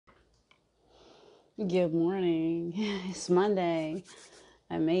Good morning. It's Monday.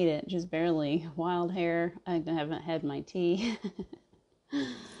 I made it, just barely. Wild hair. I haven't had my tea. I'm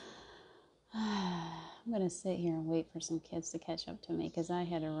going to sit here and wait for some kids to catch up to me because I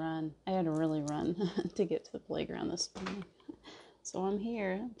had to run. I had to really run to get to the playground this morning. So I'm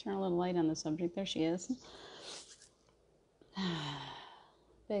here. Turn a little light on the subject. There she is.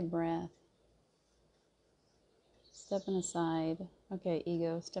 Big breath. Stepping aside. Okay,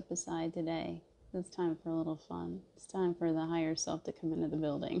 ego, step aside today. It's time for a little fun. It's time for the higher self to come into the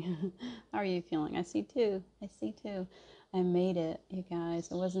building. How are you feeling? I see two. I made it, you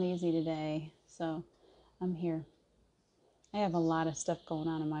guys. It wasn't easy today, so I'm here. I have a lot of stuff going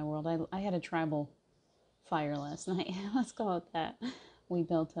on in my world. I had a tribal fire last night. Let's call it that. We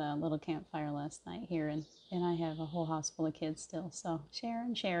built a little campfire last night here, and I have a whole house full of kids still. So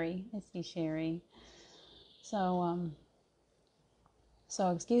Sharon, Sherry, I see Sherry. So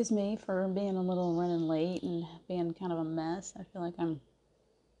excuse me for being a little running late and being kind of a mess. I feel like I'm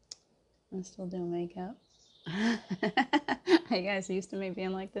still doing makeup. Are you guys used to me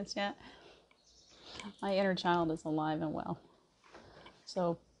being like this yet? My inner child is alive and well.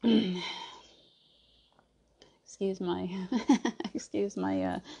 So excuse my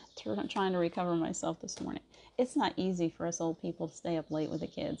trying to recover myself this morning. It's not easy for us old people to stay up late with the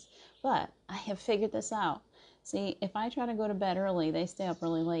kids, but I have figured this out. See, if I try to go to bed early, they stay up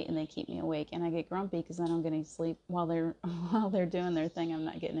really late and they keep me awake, and I get grumpy because I don't get any sleep while they're doing their thing. I'm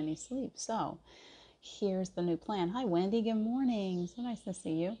not getting any sleep. So here's the new plan. Hi, Wendy. Good morning. So nice to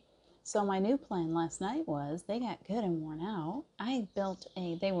see you. So my new plan last night was they got good and worn out.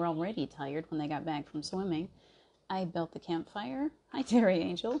 They were already tired when they got back from swimming. I built the campfire. Hi, Terry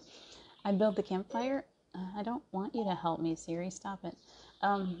Angel. I built the campfire. I don't want you to help me, Siri. Stop it.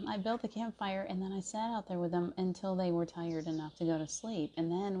 I built the campfire, and then I sat out there with them until they were tired enough to go to sleep.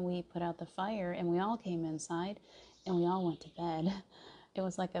 And then we put out the fire, and we all came inside, and we all went to bed. It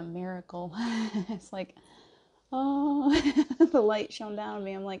was like a miracle. It's like, oh, the light shone down on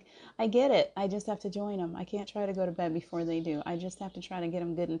me. I'm like, I get it. I just have to join them. I can't try to go to bed before they do. I just have to try to get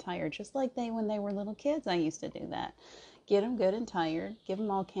them good and tired, just like when they were little kids. I used to do that. Get them good and tired, give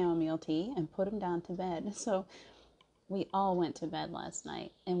them all chamomile tea, and put them down to bed. So we all went to bed last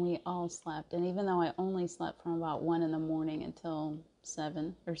night, and we all slept. And even though I only slept from about 1 in the morning until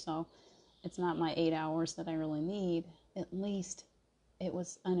 7 or so, it's not my 8 hours that I really need. At least it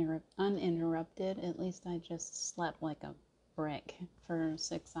was uninterrupted. At least I just slept like a brick for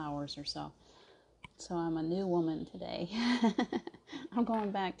 6 hours or so. So I'm a new woman today. I'm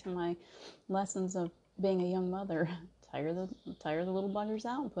going back to my lessons of being a young mother. Tire the little buggers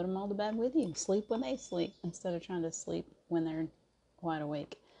out and put them all to bed with you. Sleep when they sleep instead of trying to sleep when they're wide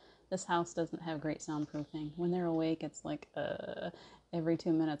awake. This house doesn't have great soundproofing. When they're awake, it's like every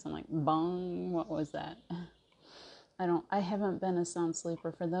 2 minutes I'm like, bong, what was that? I haven't been a sound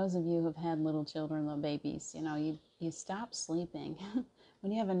sleeper. For those of you who have had little children, little babies, you stop sleeping.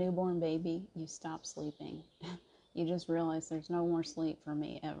 When you have a newborn baby, you stop sleeping. You just realize there's no more sleep for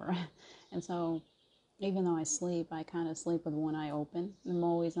me ever. And so even though I sleep, I kind of sleep with one eye open. I'm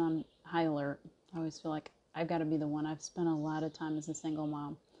always on high alert. I always feel like I've got to be the one. I've spent a lot of time as a single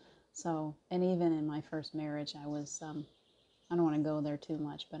mom. So, and even in my first marriage, I was, I don't want to go there too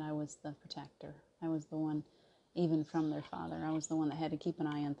much, but I was the protector. I was the one, even from their father, I was the one that had to keep an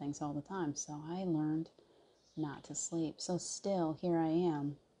eye on things all the time. So I learned not to sleep. So still, here I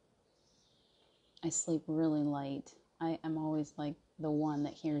am. I sleep really light. I am always like the one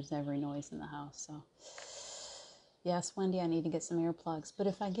that hears every noise in the house. So yes, Wendy, I need to get some earplugs. But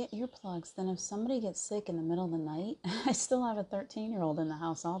if I get earplugs, then if somebody gets sick in the middle of the night, I still have a 13-year-old in the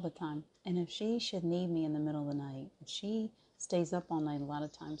house all the time. And if she should need me in the middle of the night, she stays up all night a lot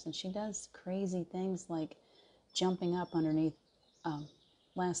of times, and she does crazy things like jumping up underneath.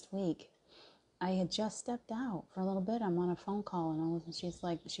 Last week, I had just stepped out for a little bit. I'm on a phone call, and all of a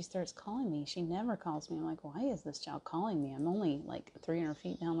sudden she starts calling me. She never calls me. I'm like, why is this child calling me? I'm only like 300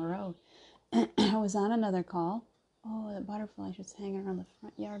 feet down the road. I was on another call. Oh, that butterfly just hanging around the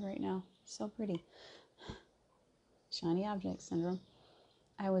front yard right now. So pretty. Shiny object syndrome.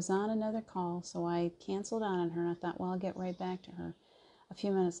 I was on another call, so I canceled out on her, and I thought, well, I'll get right back to her. A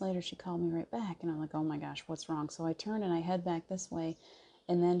few minutes later, she called me right back, and I'm like, oh my gosh, what's wrong? So I turn and I head back this way.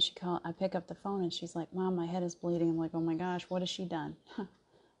 And then I pick up the phone, and she's like, Mom, my head is bleeding. I'm like, oh my gosh, what has she done?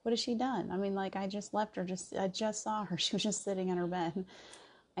 What has she done? I mean, like, I just left her. I just saw her. She was just sitting in her bed.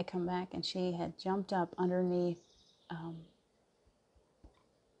 I come back, and she had jumped up underneath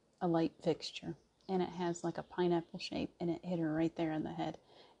a light fixture. And it has like a pineapple shape, and it hit her right there in the head.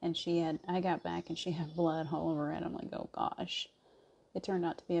 And I got back, and she had blood all over it. I'm like, oh gosh. It turned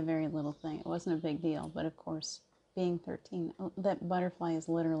out to be a very little thing. It wasn't a big deal, but of course, being 13, that butterfly is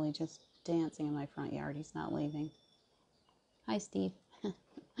literally just dancing in my front yard. He's not leaving. Hi, Steve.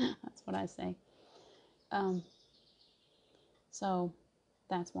 That's what I say. So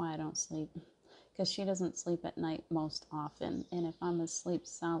that's why I don't sleep, because she doesn't sleep at night most often. And if I'm asleep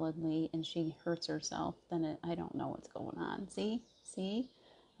solidly and she hurts herself, then I don't know what's going on. See,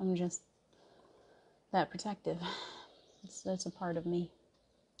 I'm just that protective. It's a part of me.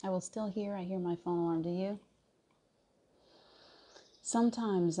 I will still hear. I hear my phone alarm. Do you?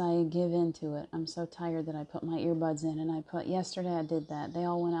 Sometimes I give into it. I'm so tired that I put my earbuds in, and yesterday I did that. They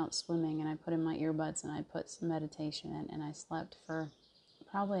all went out swimming, and I put in my earbuds, and I put some meditation in, and I slept for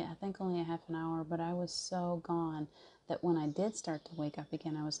probably, I think, only a half an hour, but I was so gone that when I did start to wake up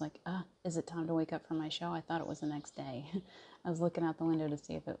again, I was like, is it time to wake up for my show? I thought it was the next day. I was looking out the window to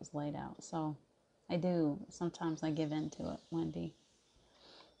see if it was laid out. So I do. Sometimes I give into it, Wendy.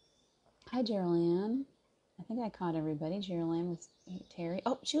 Hi, Geraldine. I think I caught everybody. Geraldine was Terry.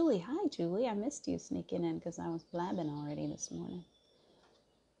 Oh, Julie. Hi, Julie. I missed you sneaking in because I was blabbing already this morning.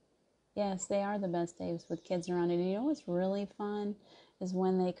 Yes, they are the best days with kids around. And you know what's really fun is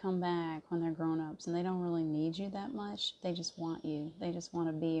when they come back, when they're grown-ups, and they don't really need you that much. They just want you. They just want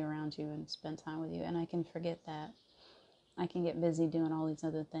to be around you and spend time with you. And I can forget that. I can get busy doing all these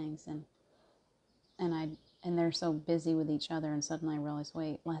other things, and they're so busy with each other, and suddenly I realized,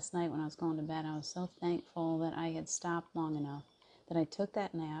 wait, last night when I was going to bed, I was so thankful that I had stopped long enough, that I took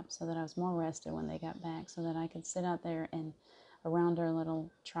that nap so that I was more rested when they got back, so that I could sit out there and around our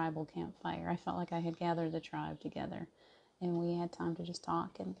little tribal campfire. I felt like I had gathered the tribe together, and we had time to just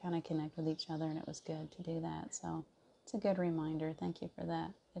talk and kind of connect with each other, and it was good to do that. So it's a good reminder. Thank you for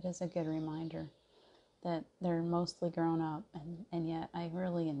that. It is a good reminder that they're mostly grown up, and yet I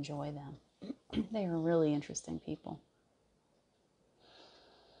really enjoy them. They are really interesting people.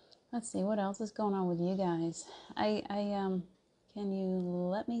 Let's see, what else is going on with you guys? Can you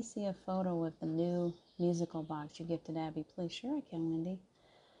let me see a photo of the new musical box you gifted Abby, please? Sure I can, Wendy.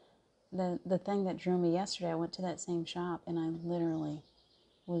 The thing that drew me yesterday, I went to that same shop, and I literally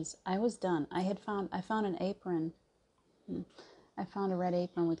was done. I found an apron. I found a red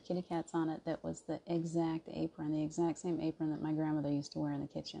apron with kitty cats on it that was the exact apron, the exact same apron that my grandmother used to wear in the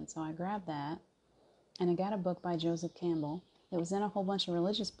kitchen. So I grabbed that, and I got a book by Joseph Campbell. It was in a whole bunch of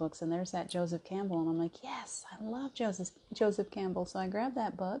religious books, and there's that Joseph Campbell, and I'm like, yes, I love Joseph Campbell. So I grabbed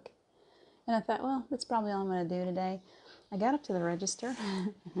that book, and I thought, well, that's probably all I'm going to do today. I got up to the register.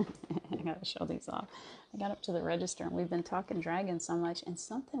 I got to show these off. I got up to the register, and we've been talking dragons so much, and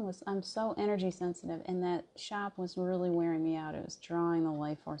I'm so energy sensitive, and that shop was really wearing me out. It was drawing the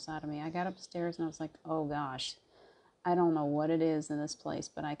life force out of me. I got upstairs, and I was like, oh gosh, I don't know what it is in this place,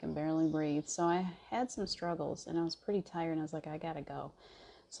 but I can barely breathe. So I had some struggles, and I was pretty tired, and I was like, I got to go.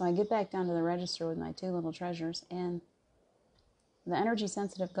 So I get back down to the register with my two little treasures, and the energy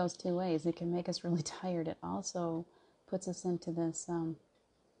sensitive goes two ways. It can make us really tired. It also puts us into this,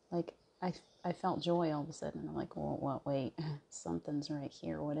 I felt joy all of a sudden. I'm like, well, wait, something's right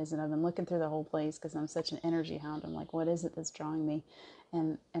here. What is it? I've been looking through the whole place because I'm such an energy hound. I'm like, what is it that's drawing me?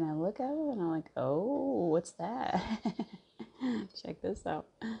 And I look at it, and I'm like, oh, what's that? Check this out.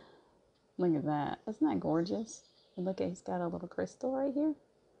 Look at that. Isn't that gorgeous? And look, he's got a little crystal right here.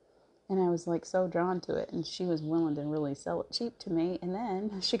 And I was like so drawn to it, and she was willing to really sell it cheap to me. And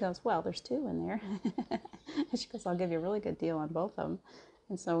then she goes, well, there's two in there. And she goes, I'll give you a really good deal on both of them.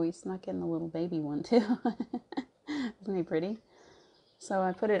 And so we snuck in the little baby one too. Isn't he pretty? So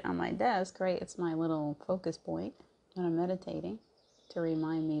I put it on my desk, right? It's my little focus point when I'm meditating to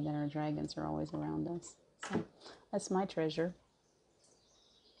remind me that our dragons are always around us. So that's my treasure.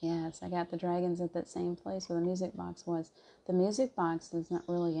 Yes, I got the dragons at that same place where the music box was. The music box is not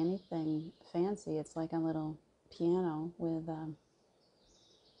really anything fancy. It's like a little piano with,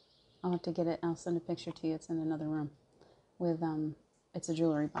 I'll have to get it. I'll send a picture to you. It's in another room. With, it's a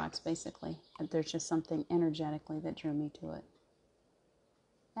jewelry box, basically. There's just something energetically that drew me to it.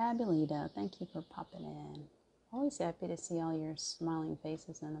 Abelita, thank you for popping in. Always happy to see all your smiling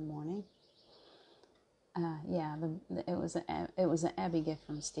faces in the morning. It was an Abby gift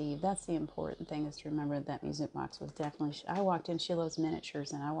from Steve. That's the important thing, is to remember that music box was definitely. I walked in. She loves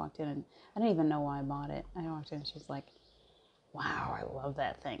miniatures, and I walked in, and I didn't even know why I bought it. I walked in, and she's like, "Wow, I love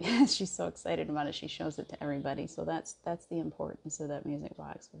that thing." She's so excited about it. She shows it to everybody. So that's the importance of that music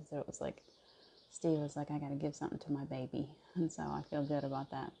box. So it was like, Steve was like, "I got to give something to my baby," and so I feel good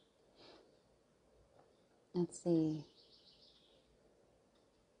about that. Let's see.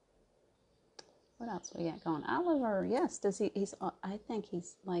 What else we got going? Oliver, yes. He's. I think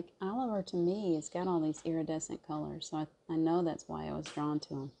he's like Oliver to me. He's got all these iridescent colors, so I know that's why I was drawn to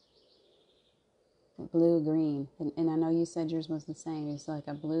him. Blue green, and I know you said yours was the same. He's like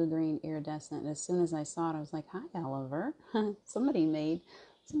a blue green iridescent. And as soon as I saw it, I was like, "Hi, Oliver." Somebody made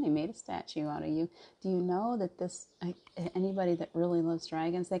a statue out of you. Do you know that anybody that really loves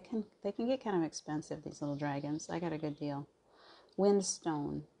dragons, they can get kind of expensive. These little dragons. I got a good deal.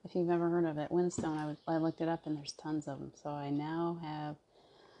 Windstone, if you've ever heard of it, Windstone. I looked it up, and there's tons of them. So I now have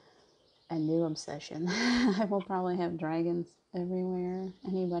a new obsession. I will probably have dragons everywhere.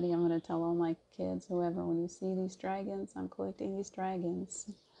 Anybody, I'm going to tell all my kids, whoever, when you see these dragons, I'm collecting these dragons.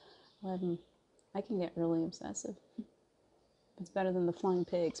 I can get really obsessive. It's better than the flying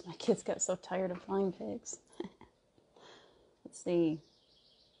pigs. My kids got so tired of flying pigs. Let's see.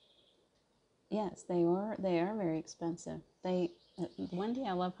 Yes, they are very expensive. Wendy,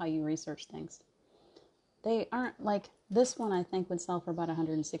 I love how you research things. They aren't like this one. I think would sell for about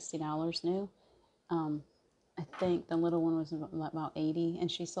 $160 new. I think the little one was about $80,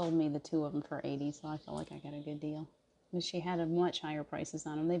 and she sold me the two of them for $80, so I feel like I got a good deal. But she had a much higher prices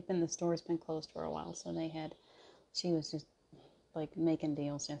on them. The store's been closed for a while, so she was just like making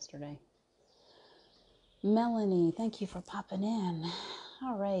deals yesterday. Melanie, thank you for popping in.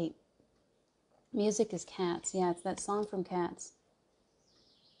 All right. Music is Cats. Yeah, it's that song from Cats.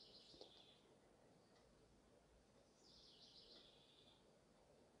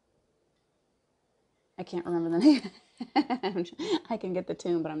 I can't remember the name. I can get the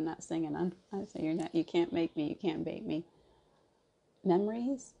tune, but I'm not singing. I say you can't make me, you can't bake me.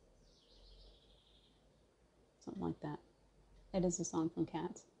 Memories? Something like that. It is a song from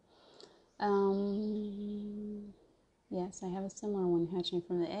Cats. Yes, I have a similar one hatching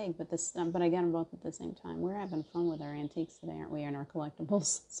from the egg, but I got them both at the same time. We're having fun with our antiques today, aren't we, and our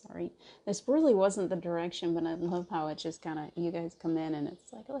collectibles? Sorry. This really wasn't the direction, but I love how it just kind of, you guys come in and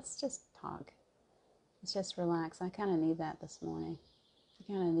it's like, let's just talk. Let's just relax. I kind of need that this morning.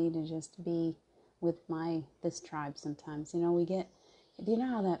 I kind of need to just be with this tribe sometimes. You know, do you know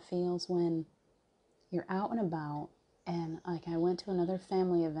how that feels when you're out and about? And like I went to another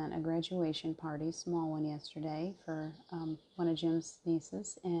family event, a graduation party, small one yesterday for one of Jim's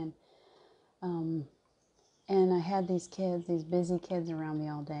nieces, and I had these busy kids around me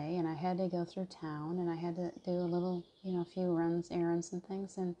all day, and I had to go through town, and I had to do a little, a few errands and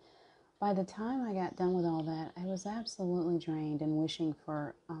things, and by the time I got done with all that, I was absolutely drained and wishing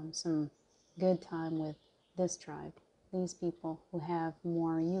for some good time with this tribe, these people who have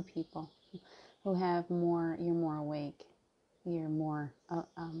more, you people, who have more, you're more awake, you're more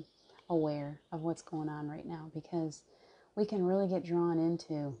aware of what's going on right now, because we can really get drawn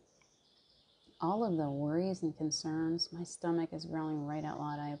into all of the worries and concerns. My stomach is growling right out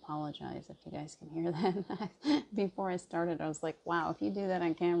loud. I apologize if you guys can hear that. Before I started, I was like, wow, if you do that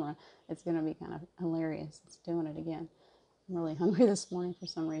on camera, it's going to be kind of hilarious. It's doing it again. I'm really hungry this morning for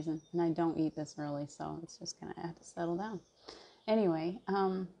some reason, and I don't eat this early, so it's just going to have to settle down. Anyway,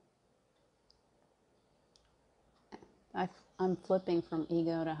 I'm flipping from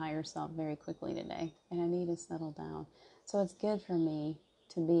ego to higher self very quickly today, and I need to settle down. So it's good for me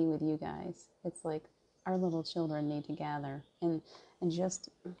to be with you guys. It's like our little children need to gather and just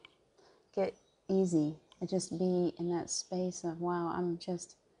get easy and just be in that space of, wow, I'm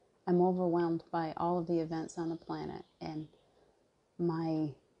overwhelmed by all of the events on the planet, and my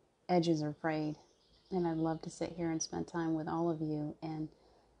edges are frayed, and I'd love to sit here and spend time with all of you and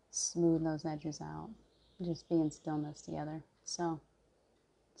smooth those edges out, just be in stillness together. So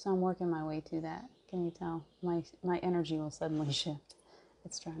I'm working my way to that. Can you tell? My energy will suddenly shift.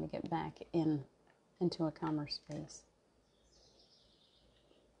 It's trying to get back into a calmer space.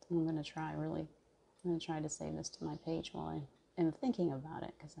 I'm going to try to save this to my page while I am thinking about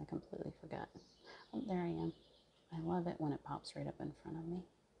it, because I completely forgot. Oh, there I am. I love it when it pops right up in front of me.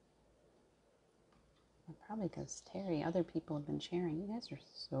 Probably because Terry, other people have been sharing. You guys are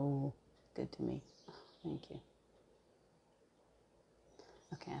so good to me. Oh, thank you.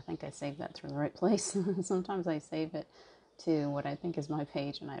 Okay, I think I saved that to the right place. Sometimes I save it to what I think is my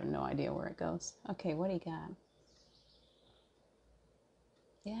page, and I have no idea where it goes. Okay, what do you got?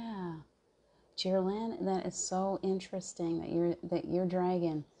 Yeah, Jerlyn, that is so interesting that you're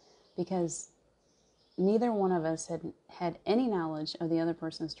dragon, because neither one of us had any knowledge of the other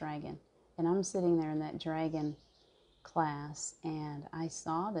person's dragon, and I'm sitting there in that dragon class, and I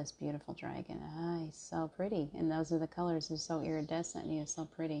saw this beautiful dragon. He's so pretty, and those are the colors. He's so iridescent, and he is so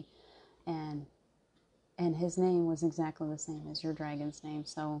pretty, and his name was exactly the same as your dragon's name.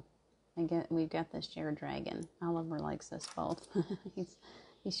 So we've got this shared dragon. Oliver likes us both. He's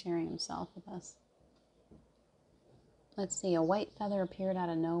sharing himself with us. Let's see, a white feather appeared out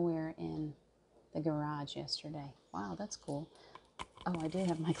of nowhere in the garage yesterday. Wow, that's cool. Oh, I do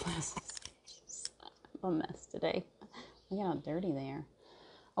have my glasses. I'm a mess today. Look at how dirty they are.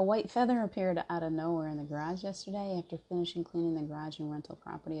 A white feather appeared out of nowhere in the garage yesterday after finishing cleaning the garage and rental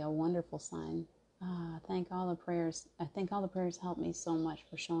property. A wonderful sign. I think all the prayers helped me so much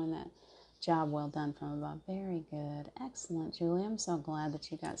for showing that job well done from above. Very good. Excellent, Julie. I'm so glad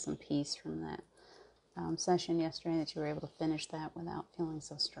that you got some peace from that session yesterday, that you were able to finish that without feeling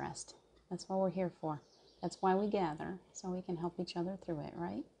so stressed. That's what we're here for. That's why we gather, so we can help each other through it,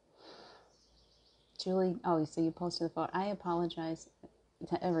 right? Julie, oh, so you posted the photo. I apologize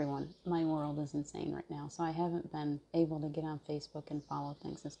to everyone. My world is insane right now, so I haven't been able to get on Facebook and follow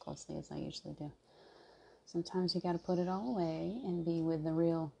things as closely as I usually do. Sometimes you got to put it all away and be with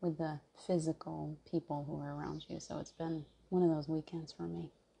the physical people who are around you. So it's been one of those weekends for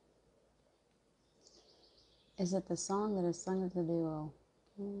me. Is it the song that is sung at the duo?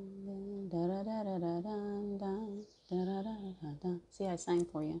 See, I sang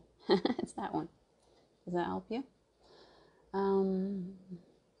for you. It's that one. Does that help you?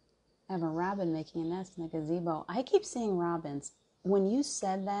 I have a robin making a nest in a gazebo. I keep seeing robins. When you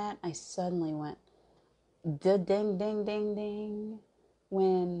said that, I suddenly went, ding, ding, ding, ding.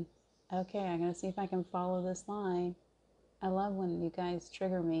 Okay, I'm going to see if I can follow this line. I love when you guys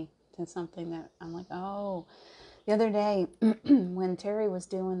trigger me to something that I'm like, oh. The other day, when Terry was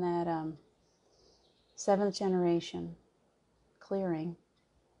doing that 7th generation clearing,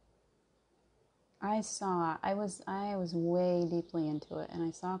 I was way deeply into it, and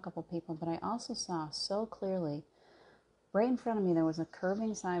I saw a couple people, but I also saw so clearly, right in front of me, there was a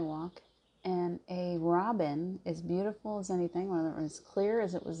curving sidewalk, and a robin, as beautiful as anything, whether it was clear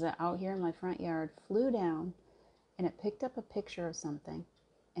as it was out here in my front yard, flew down, and it picked up a picture of something,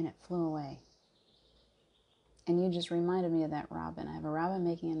 and it flew away. And you just reminded me of that robin. I have a robin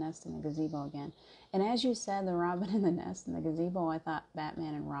making a nest in the gazebo again. And as you said, the robin in the nest in the gazebo, I thought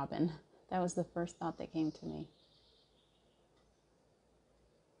Batman and Robin. That was the first thought that came to me.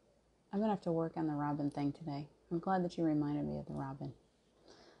 I'm going to have to work on the robin thing today. I'm glad that you reminded me of the robin.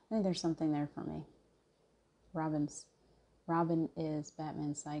 I think there's something there for me. Robin is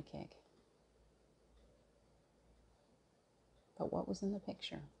Batman's sidekick. But what was in the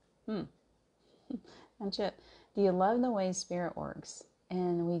picture? And Chip, do you love the way spirit works?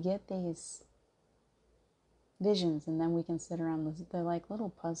 And we get these visions, and then we can sit around. They're like little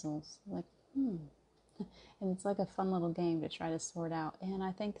puzzles. And it's like a fun little game to try to sort out. And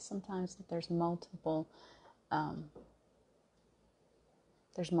I think sometimes that there's multiple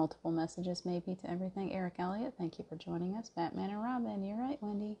messages maybe to everything. Eric Elliott, thank you for joining us. Batman and Robin, you're right,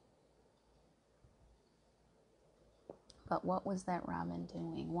 Wendy. But what was that robin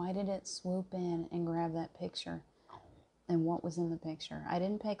doing? Why did it swoop in and grab that picture? And what was in the picture? I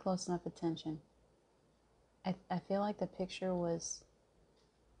didn't pay close enough attention. I feel like the picture was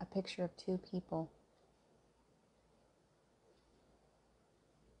a picture of two people.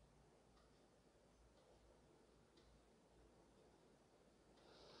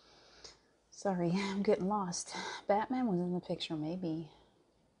 Sorry, I'm getting lost. Batman was in the picture, maybe.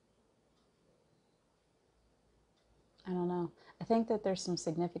 I don't know. I think that there's some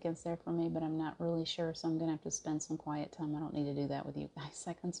significance there for me, but I'm not really sure, so I'm going to have to spend some quiet time. I don't need to do that with you guys.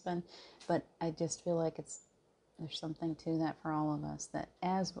 I can spend, but I just feel like there's something to that for all of us, that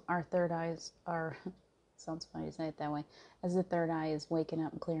as our third eyes are, sounds funny to say it that way, as the third eye is waking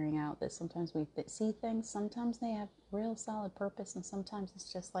up and clearing out, that sometimes we see things, sometimes they have real solid purpose, and sometimes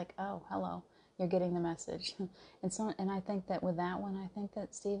it's just like, oh, hello, you're getting the message. And I think that with that one, I think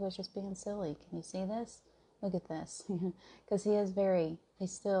that Steve was just being silly. Can you see this? Look at this. Because we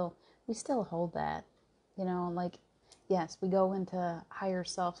still hold that, like, yes, we go into higher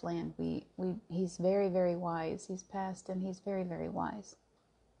self land. He's very, very wise. He's passed, and he's very, very wise.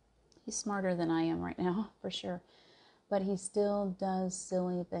 He's smarter than I am right now, for sure. But he still does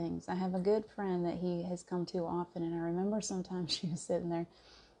silly things. I have a good friend that he has come to often, and I remember sometimes she was sitting there,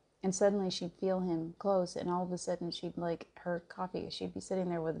 and suddenly she'd feel him close, and all of a sudden she'd her coffee. She'd be sitting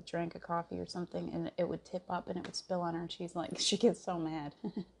there with a drink of coffee or something, and it would tip up and it would spill on her, and she gets so mad.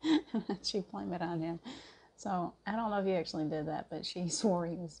 She'd blame it on him. So I don't know if he actually did that, but she swore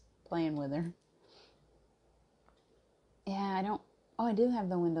he was playing with her. Yeah, I do have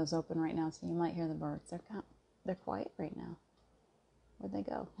the windows open right now, so you might hear the birds. They're quiet right now. Where'd they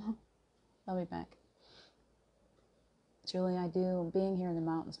go? They'll be back. Julie, being here in the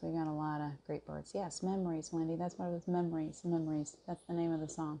mountains, we got a lot of great birds. Yes, memories, Wendy. That's what it was, memories. That's the name of the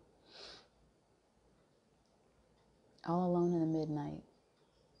song. All Alone in the Midnight.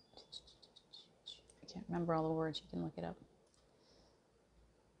 I can't remember all the words, you can look it up.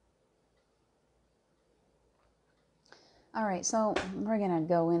 All right, so we're going to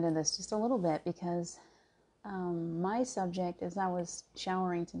go into this just a little bit because my subject, as I was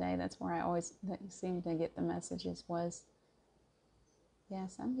showering today, that's where I always seem to get the messages, was,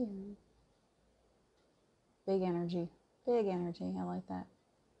 yes, I'm hearing big energy, I like that,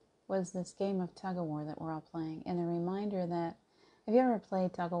 was this game of Tug of War that we're all playing. And the reminder that, have you ever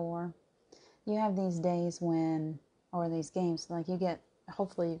played Tug of War? You have these days when, or these games, like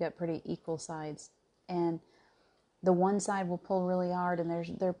hopefully you get pretty equal sides, and the one side will pull really hard, and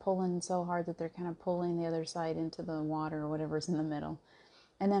they're pulling so hard that they're kind of pulling the other side into the water or whatever's in the middle.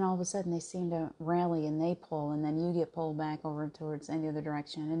 And then all of a sudden they seem to rally and they pull, and then you get pulled back over towards any other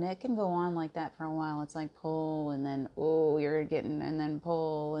direction. And it can go on like that for a while. It's like pull, and then, oh, you're getting, and then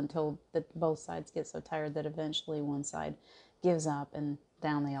pull until both sides get so tired that eventually one side gives up and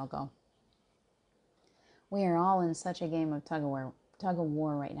down they all go. We are all in such a game of tug of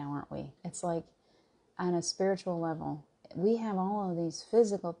war right now, aren't we? It's like, on a spiritual level, we have all of these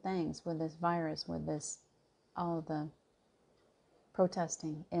physical things with this virus, with this, all of the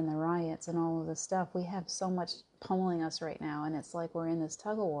protesting and the riots and all of the stuff. We have so much pummeling us right now, and it's like we're in this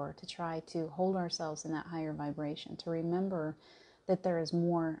tug of war to try to hold ourselves in that higher vibration, to remember that there is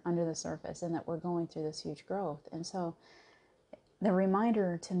more under the surface and that we're going through this huge growth. And so the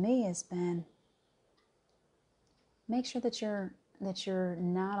reminder to me has been, make sure that you're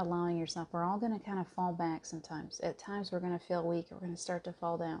not allowing yourself. We're all going to kind of fall back sometimes. At times we're going to feel weak. We're going to start to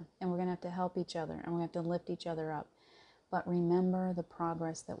fall down. And we're going to have to help each other. And we have to lift each other up. But remember the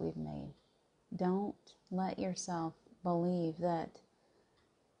progress that we've made. Don't let yourself believe that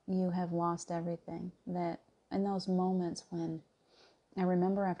you have lost everything. That in those moments when, I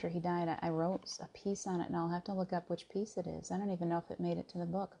remember after he died, I wrote a piece on it. And I'll have to look up which piece it is. I don't even know if it made it to the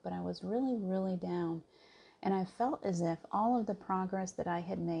book. But I was really, really down. And I felt as if all of the progress that I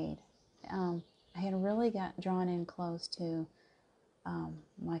had made, I had really got drawn in close to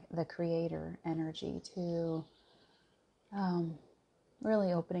the creator energy, to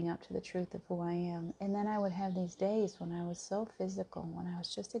really opening up to the truth of who I am. And then I would have these days when I was so physical, when I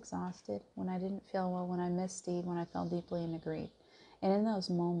was just exhausted, when I didn't feel well, when I missed Steve, when I fell deeply into grief. And in those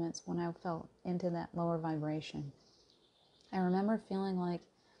moments when I felt into that lower vibration, I remember feeling like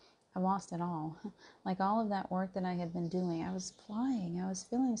I lost it all. Like all of that work that I had been doing, I was flying. I was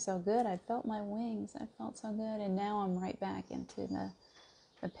feeling so good. I felt my wings. I felt so good. And now I'm right back into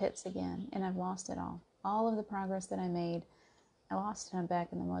the pits again. And I've lost it all. All of the progress that I made, I lost it. I'm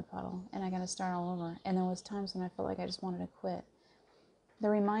back in the mud puddle. And I got to start all over. And there was times when I felt like I just wanted to quit. The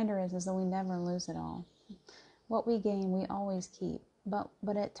reminder is that we never lose it all. What we gain, we always keep.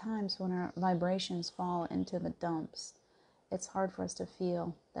 But at times when our vibrations fall into the dumps, it's hard for us to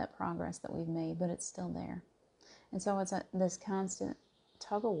feel that progress that we've made, but it's still there. And so it's this constant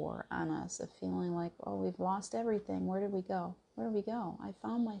tug of war on us of feeling like, oh, we've lost everything. Where did we go? Where did we go? I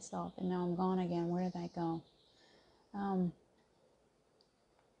found myself, and now I'm gone again. Where did I go?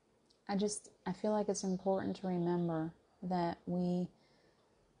 I feel like it's important to remember that we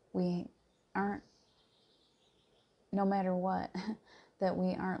aren't, no matter what, that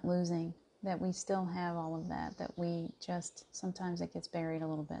we aren't losing, that we still have all of that we just, sometimes it gets buried a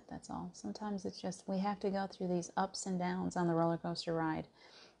little bit, that's all. Sometimes it's just, we have to go through these ups and downs on the roller coaster ride.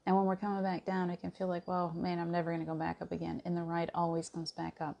 And when we're coming back down, it can feel like, well, man, I'm never going to go back up again. And the ride always comes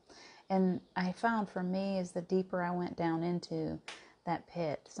back up. And I found for me, is the deeper I went down into that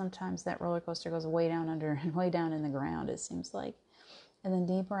pit, sometimes that roller coaster goes way down under and way down in the ground, it seems like. And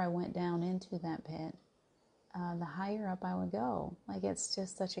the deeper I went down into that pit, the higher up I would go. Like, it's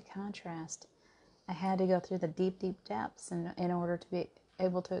just such a contrast. I had to go through the deep, deep depths in order to be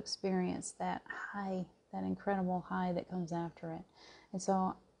able to experience that high, that incredible high that comes after it. And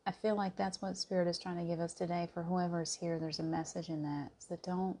so I feel like that's what Spirit is trying to give us today. For whoever is here, there's a message in that. So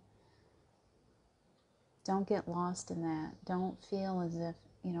don't get lost in that. Don't feel as if,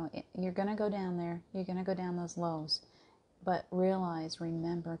 you're going to go down there. You're going to go down those lows. But realize,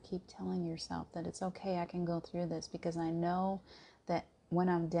 remember, keep telling yourself that it's okay, I can go through this, because I know that when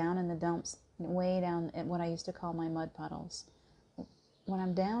I'm down in the dumps, way down at what I used to call my mud puddles, when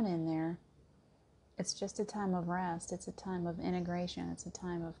I'm down in there, it's just a time of rest. It's a time of integration. It's a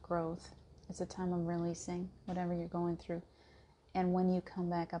time of growth. It's a time of releasing whatever you're going through. And when you come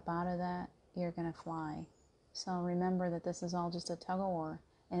back up out of that, you're going to fly. So remember that this is all just a tug of war.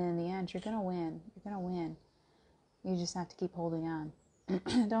 And in the end, you're going to win. You're going to win. You just have to keep holding on.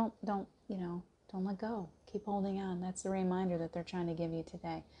 Don't let go. Keep holding on. That's the reminder that they're trying to give you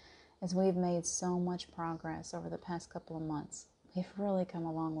today. As we've made so much progress over the past couple of months. We've really come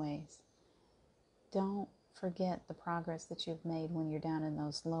a long ways. don't forget the progress that you've made when you're down in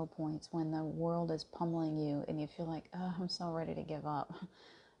those low points, when the world is pummeling you and you feel like, oh, I'm so ready to give up.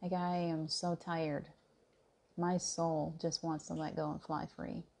 Like, I am so tired. My soul just wants to let go and fly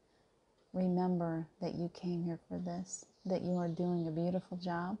free. Remember that you came here for this, that you are doing a beautiful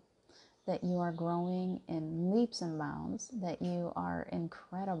job, that you are growing in leaps and bounds, that you are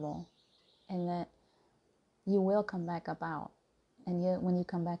incredible, and that you will come back up out. And when you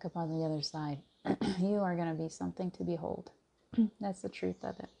come back up on the other side, you are going to be something to behold. That's the truth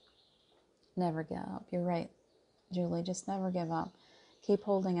of it. Never give up. You're right, Julie. Just never give up. Keep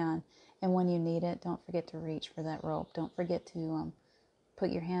holding on. And when you need it, don't forget to reach for that rope. Don't forget to put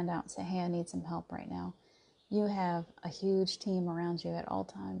your hand out and say, hey, I need some help right now. You have a huge team around you at all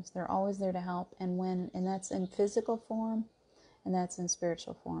times. They're always there to help. And that's in physical form, and that's in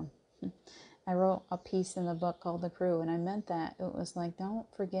spiritual form. I wrote a piece in the book called The Crew, and I meant that. It was like, don't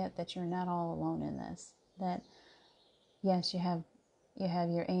forget that you're not all alone in this. That, yes, you have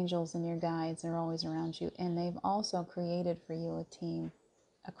your angels and your guides. They're always around you. And they've also created for you a team,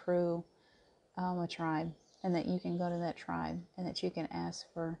 a crew, a tribe. And that you can go to that tribe, and that you can ask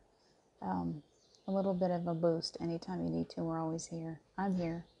for a little bit of a boost anytime you need to. We're always here. I'm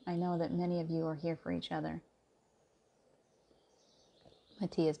here. I know that many of you are here for each other. My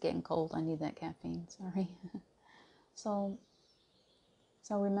tea is getting cold. I need that caffeine. Sorry. So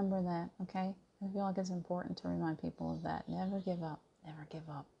remember that, okay? I feel like it's important to remind people of that. Never give up. Never give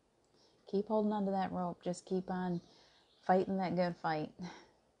up. Keep holding onto that rope. Just keep on fighting that good fight.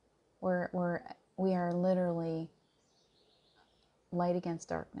 We are literally light against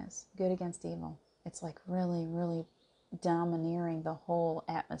darkness, good against evil. It's like really, really domineering the whole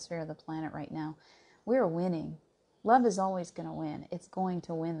atmosphere of the planet right now. We're winning. Love is always going to win. It's going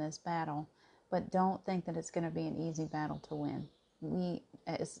to win this battle, but don't think that it's going to be an easy battle to win.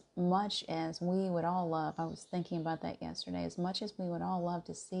 As much as we would all love, I was thinking about that yesterday, as much as we would all love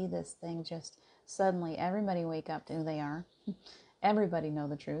to see this thing just suddenly, everybody wake up to who they are, everybody know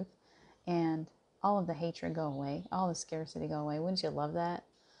the truth, and all of the hatred go away, all the scarcity go away. Wouldn't you love that?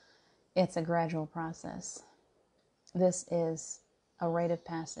 It's a gradual process. This is a rite of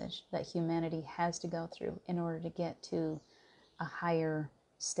passage that humanity has to go through in order to get to a higher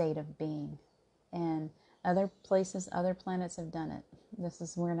state of being. And other places, other planets have done it.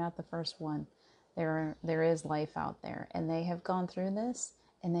 We're not the first one. There is life out there, and they have gone through this,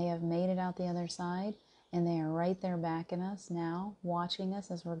 and they have made it out the other side, and they are right there backing us now, watching us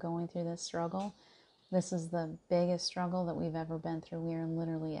as we're going through this struggle. This is the biggest struggle that we've ever been through. We are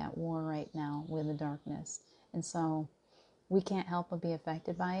literally at war right now with the darkness. And so we can't help but be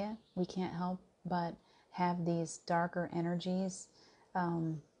affected by it. We can't help but have these darker energies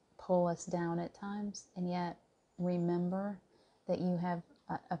pull us down at times. And yet remember that you have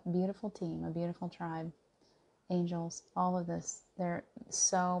a beautiful team, a beautiful tribe, angels, all of this. They're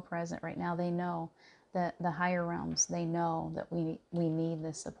so present right now. They know that the higher realms, they know that we need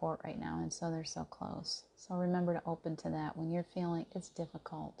this support right now, and so they're so close. So remember to open to that when you're feeling it's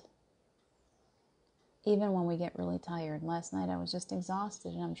difficult. Even when we get really tired. Last night I was just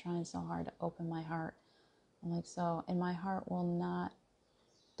exhausted, and I'm trying so hard to open my heart. I'm like, and my heart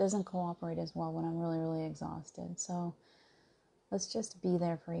doesn't cooperate as well when I'm really, really exhausted. So let's just be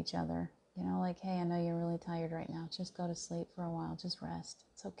there for each other. Like, hey, I know you're really tired right now. Just go to sleep for a while. Just rest.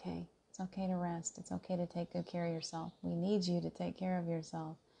 It's okay. It's okay to rest. It's okay to take good care of yourself. We need you to take care of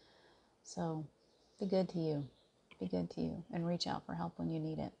yourself. So be good to you. Be good to you. And reach out for help when you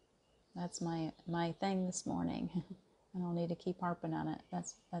need it. That's my thing this morning. I don't need to keep harping on it.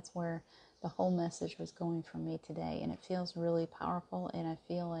 That's where the whole message was going for me today. And it feels really powerful. And I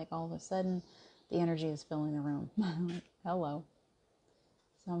feel like all of a sudden the energy is filling the room. Like, hello.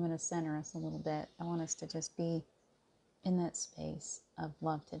 So I'm going to center us a little bit. I want us to just be in that space of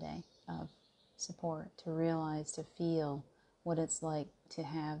love today, of support, to realize, to feel what it's like to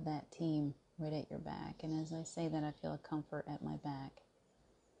have that team right at your back. And as I say that, I feel a comfort at my back.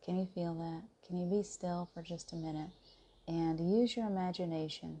 Can you feel that? Can you be still for just a minute and use your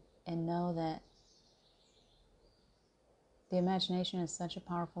imagination and know that the imagination is such a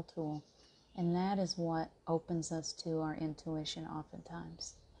powerful tool, and that is what opens us to our intuition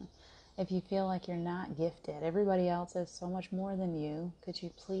oftentimes. If you feel like you're not gifted, everybody else has so much more than you, could you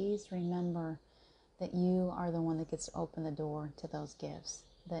please remember that you are the one that gets to open the door to those gifts,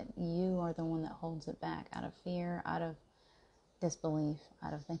 that you are the one that holds it back out of fear, out of disbelief,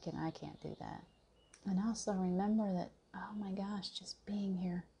 out of thinking, I can't do that. And also remember that, oh my gosh, just being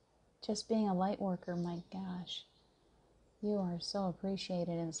here, just being a light worker, my gosh, you are so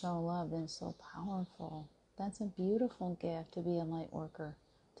appreciated and so loved and so powerful. That's a beautiful gift, to be a light worker,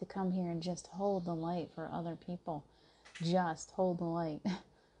 to come here and just hold the light for other people. Just hold the light.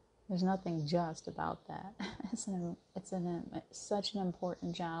 There's nothing just about that. It's such an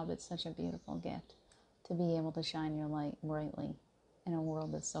important job. It's such a beautiful gift to be able to shine your light brightly in a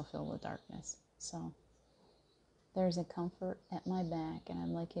world that's so filled with darkness. So there's a comfort at my back, and I'd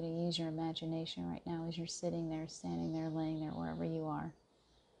like you to use your imagination right now as you're sitting there, standing there, laying there, wherever you are.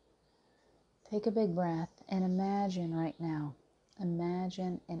 Take a big breath and imagine right now.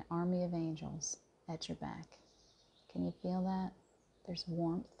 Imagine an army of angels at your back. Can you feel that? There's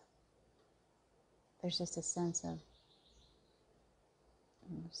warmth. There's just a sense of,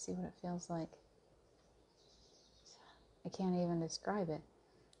 see what it feels like. I can't even describe it.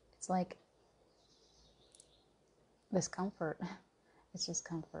 It's like this comfort. It's just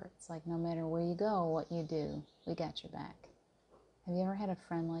comfort. It's like no matter where you go, what you do, we got your back. Have you ever had a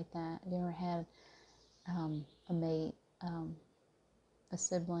friend like that? Have you ever had a mate, a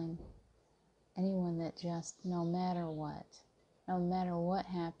sibling, anyone that just, no matter what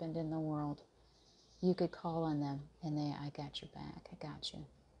happened in the world, you could call on them and I got your back, I got you,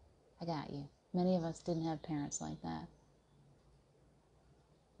 I got you. Many of us didn't have parents like that.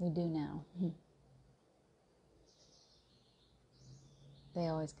 We do now. They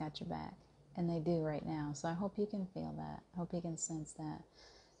always got your back, and they do right now. So I hope you can feel that. I hope you can sense that.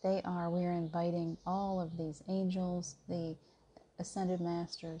 We're inviting all of these angels, the ascended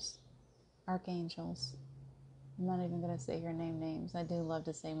masters, archangels. I'm not even going to say your names. I do love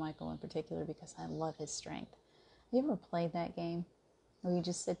to say Michael in particular because I love his strength. Have you ever played that game where you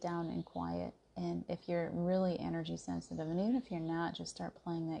just sit down in quiet, and if you're really energy sensitive, and even if you're not, just start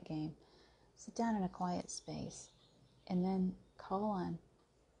playing that game. Sit down in a quiet space and then call on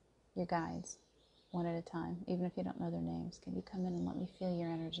your guides one at a time, even if you don't know their names. Can you come in and let me feel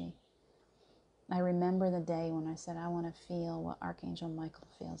your energy? I remember the day when I said, I want to feel what Archangel Michael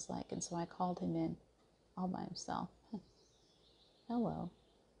feels like. And so I called him in all by himself. Hello.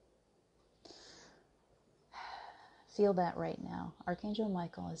 Feel that right now. Archangel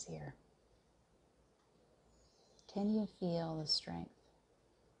Michael is here. Can you feel the strength?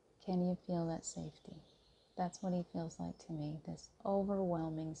 Can you feel that safety? That's what he feels like to me. This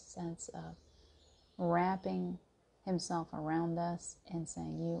overwhelming sense of wrapping himself around us and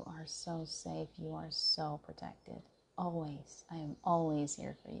saying, you are so safe. You are so protected. Always. I am always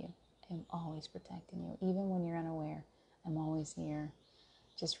here for you. I am always protecting you. Even when you're unaware, I'm always here.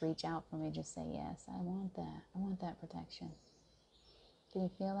 Just reach out for me. Just say, yes, I want that. I want that protection. Can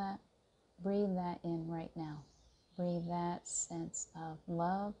you feel that? Breathe that in right now. Breathe that sense of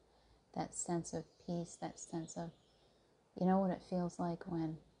love, that sense of peace, that sense of, you know what it feels like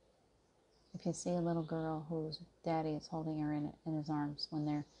when, if you see a little girl whose daddy is holding her in his arms, when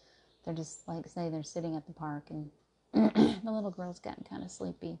they're just like, say they're sitting at the park and the little girl's gotten kind of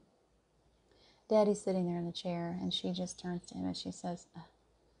sleepy. Daddy's sitting there in the chair and she just turns to him and she says,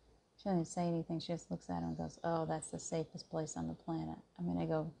 she doesn't even say anything. She just looks at him and goes, oh, that's the safest place on the planet. I'm going to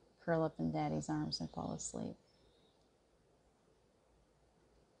go curl up in Daddy's arms and fall asleep.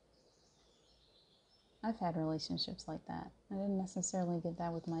 I've had relationships like that. I didn't necessarily get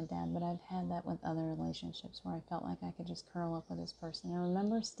that with my dad, but I've had that with other relationships where I felt like I could just curl up with this person. And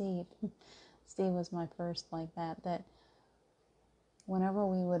remember Steve. Steve was my first like that whenever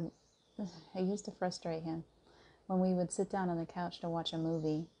we would, it used to frustrate him. When we would sit down on the couch to watch a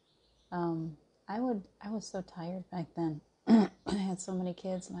movie, I was so tired back then. I had so many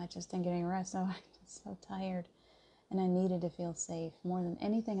kids and I just didn't get any rest. So I was so tired. And I needed to feel safe. More than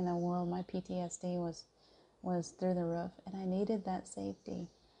anything in the world, my PTSD was through the roof. And I needed that safety.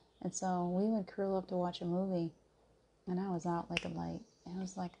 And so we would curl up to watch a movie. And I was out like a light. And it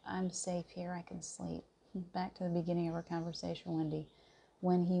was like, I'm safe here. I can sleep. Back to the beginning of our conversation, Wendy.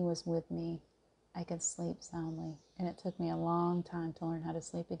 When he was with me, I could sleep soundly. And it took me a long time to learn how to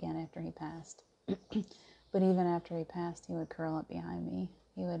sleep again after he passed. But even after he passed, he would curl up behind me.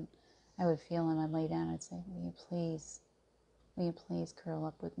 I would feel him. I'd lay down. I'd say, will you please curl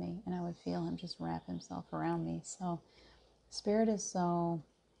up with me? And I would feel him just wrap himself around me. So spirit is so,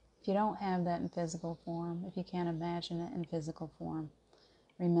 if you don't have that in physical form, if you can't imagine it in physical form,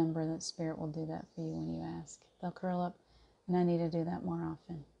 remember that spirit will do that for you when you ask. They'll curl up, and I need to do that more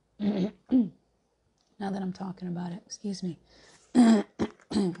often. Now that I'm talking about it, excuse me.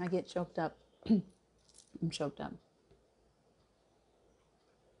 I get choked up. I'm choked up.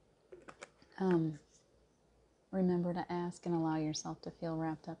 Remember to ask and allow yourself to feel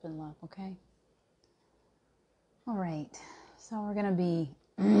wrapped up in love, okay? All right. So we're going to be,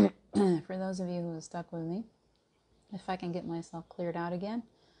 for those of you who have stuck with me, if I can get myself cleared out again,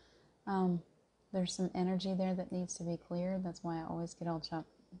 there's some energy there that needs to be cleared. That's why I always get all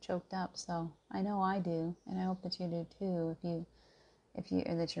choked up. So I know I do, and I hope that you do too.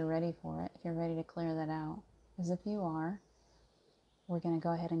 That you're ready for it. If you're ready to clear that out, because if you are, we're going to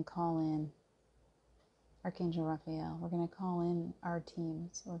go ahead and call in Archangel Raphael. We're going to call in our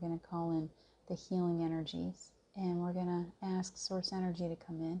teams. We're going to call in the healing energies, and we're going to ask Source Energy to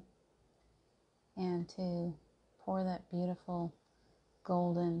come in and to pour that beautiful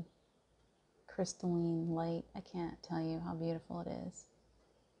golden crystalline light. I can't tell you how beautiful it is.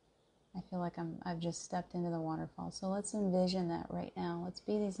 I feel like I've just stepped into the waterfall. So let's envision that right now. Let's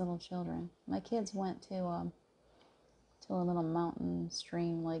be these little children. My kids went to a little mountain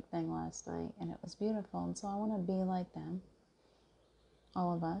stream lake thing last night, and it was beautiful. And so I want to be like them,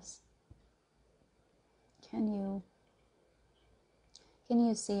 all of us. Can you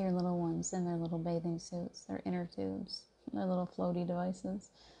see your little ones in their little bathing suits, their inner tubes, their little floaty devices,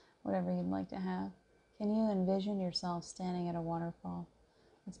 whatever you'd like to have? Can you envision yourself standing at a waterfall?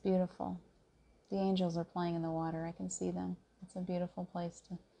 It's beautiful. The angels are playing in the water. I can see them. It's a beautiful place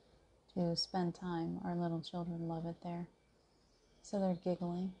to spend time. Our little children love it there. So they're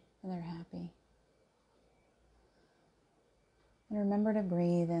giggling and they're happy. And remember to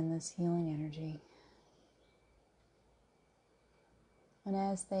breathe in this healing energy. And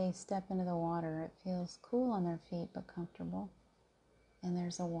as they step into the water, it feels cool on their feet but comfortable. And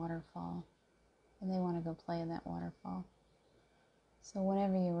there's a waterfall. And they want to go play in that waterfall. So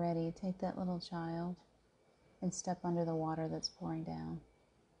whenever you're ready, take that little child and step under the water that's pouring down.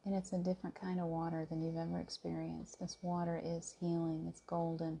 And it's a different kind of water than you've ever experienced. This water is healing. It's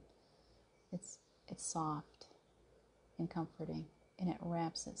golden. It's soft and comforting. And it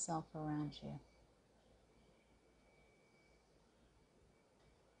wraps itself around you.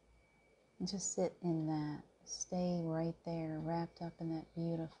 And just sit in that. Stay right there, wrapped up in that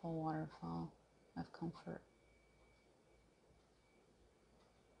beautiful waterfall of comfort.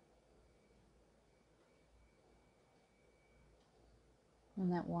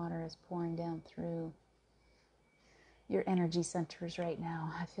 And that water is pouring down through your energy centers right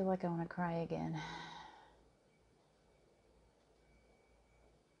now. I feel like I want to cry again.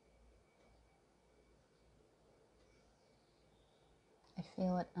 I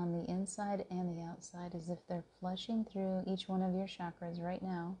feel it on the inside and the outside as if they're flushing through each one of your chakras right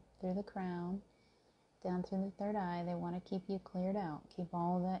now, through the crown, down through the third eye. They want to keep you cleared out, keep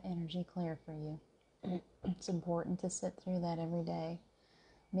all of that energy clear for you. It's important to sit through that every day,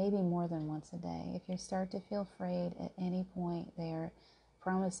 maybe more than once a day. If you start to feel afraid at any point, they're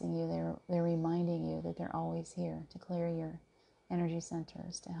promising you, they're reminding you that they're always here to clear your energy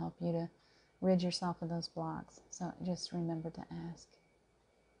centers, to help you to rid yourself of those blocks. So just remember to ask.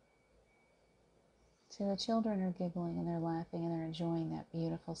 So the children are giggling and they're laughing and they're enjoying that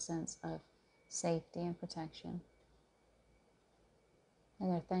beautiful sense of safety and protection.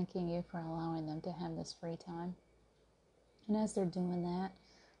 And they're thanking you for allowing them to have this free time. And as they're doing that,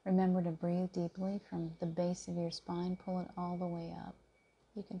 remember to breathe deeply from the base of your spine. Pull it all the way up.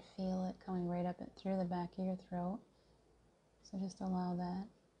 You can feel it coming right up and through the back of your throat. So just allow that.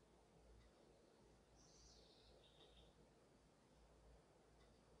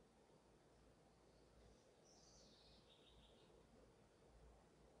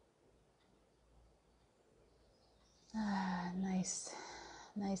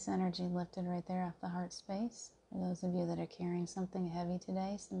 Nice energy lifted right there off the heart space. For those of you that are carrying something heavy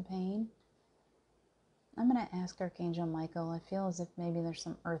today, some pain, I'm going to ask Archangel Michael. I feel as if maybe there's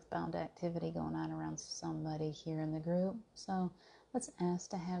some earthbound activity going on around somebody here in the group. So let's ask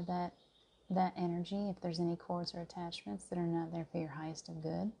to have that energy, if there's any cords or attachments that are not there for your highest of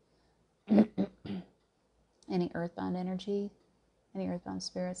good. Any earthbound energy, any earthbound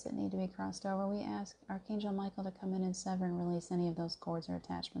spirits that need to be crossed over, we ask Archangel Michael to come in and sever and release any of those cords or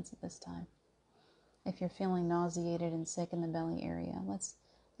attachments at this time. If you're feeling nauseated and sick in the belly area, let's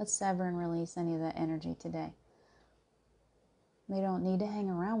sever and release any of that energy today. They don't need to hang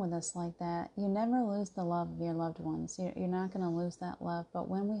around with us like that. You never lose the love of your loved ones. You're not going to lose that love. But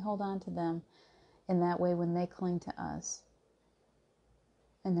when we hold on to them in that way, when they cling to us,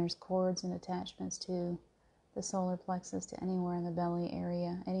 and there's cords and attachments to the solar plexus, to anywhere in the belly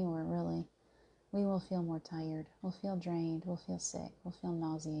area, anywhere really, we will feel more tired. We'll feel drained. We'll feel sick. We'll feel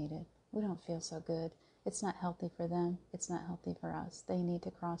nauseated. We don't feel so good. It's not healthy for them. It's not healthy for us. They need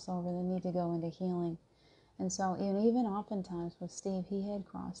to cross over. They need to go into healing. And so even oftentimes with Steve, he had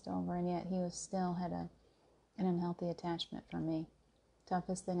crossed over, and yet he was still had an unhealthy attachment for me.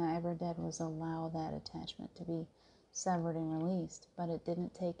 Toughest thing I ever did was allow that attachment to be severed and released, but it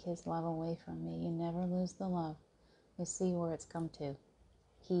didn't take his love away from me. You never lose the love. You see where it's come to.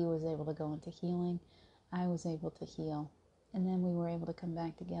 He was able to go into healing. I was able to heal. And then we were able to come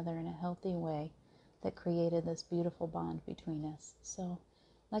back together in a healthy way that created this beautiful bond between us. So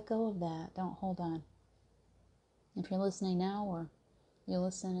let go of that. Don't hold on. If you're listening now, or you'll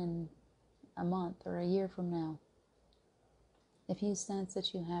listen in a month or a year from now, if you sense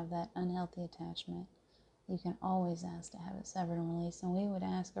that you have that unhealthy attachment, you can always ask to have it severed and released. And we would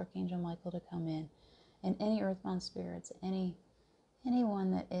ask Archangel Michael to come in, and any earthbound spirits,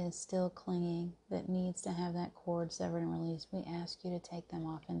 anyone that is still clinging, that needs to have that cord severed and released, we ask you to take them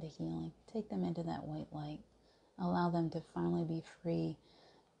off into healing. Take them into that white light. Allow them to finally be free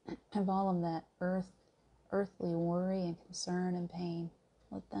of all of that earthly worry and concern and pain.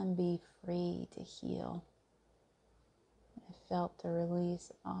 Let them be free to heal. I felt the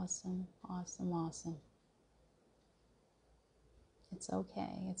release. Awesome, awesome, awesome. It's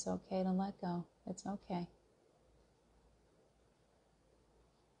okay. It's okay to let go. It's okay.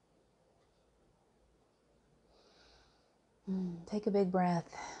 Take a big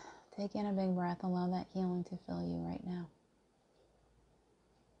breath. Take in a big breath. Allow that healing to fill you right now.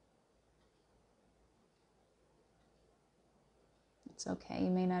 It's okay. You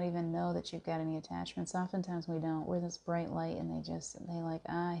may not even know that you've got any attachments. Oftentimes we don't. We're this bright light, and they like,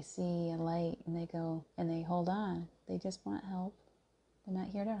 I see a light, and they go and they hold on. They just want help. They're not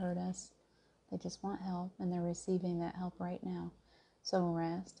here to hurt us. They just want help, and they're receiving that help right now. So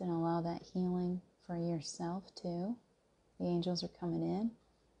rest and allow that healing for yourself too. The angels are coming in.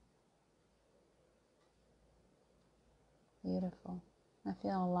 Beautiful. I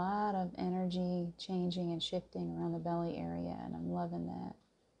feel a lot of energy changing and shifting around the belly area, and I'm loving that.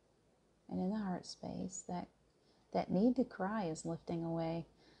 And in the heart space, that need to cry is lifting away.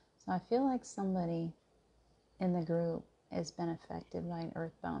 So I feel like somebody in the group has been affected by an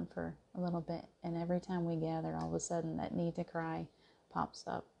earthbound for a little bit, and every time we gather, all of a sudden that need to cry pops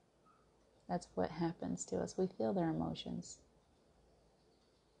up. That's what happens to us. We feel their emotions.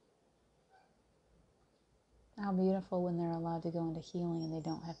 How beautiful when they're allowed to go into healing and they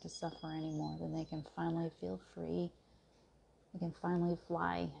don't have to suffer anymore. Then they can finally feel free. They can finally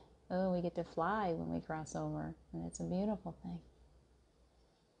fly. Oh, we get to fly when we cross over, and it's a beautiful thing.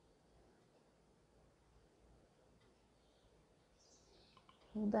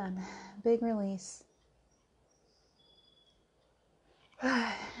 Well done. Big release.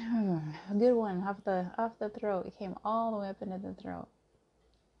 A good one off the throat. It came all the way up into the throat.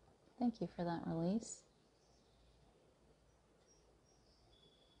 Thank you for that release.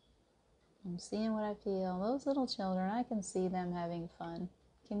 I'm seeing what I feel. Those little children, I can see them having fun.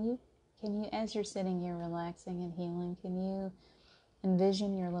 Can you, as you're sitting here relaxing and healing, can you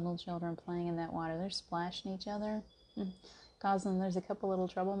envision your little children playing in that water? They're splashing each other, causing, there's a couple little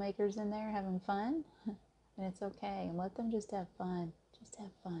troublemakers in there having fun, and it's okay. Let them just have fun. Just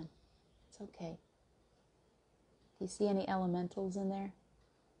have fun. It's okay. Do you see any elementals in there?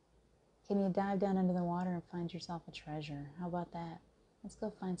 Can you dive down into the water and find yourself a treasure? How about that? Let's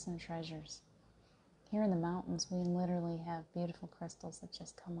go find some treasures. Here in the mountains, we literally have beautiful crystals that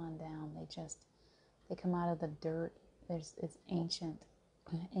just come on down. They come out of the dirt. It's ancient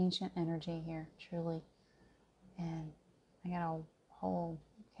energy here, truly. And I got a whole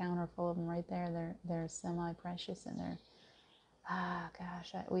counter full of them right there. They're semi-precious, and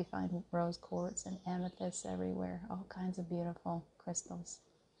we find rose quartz and amethysts everywhere. All kinds of beautiful crystals.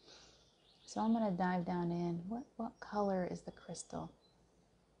 So I'm going to dive down in. What color is the crystal?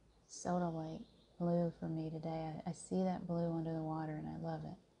 Sodalite, blue for me today. I see that blue under the water, and I love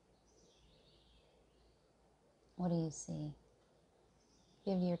it. What do you see?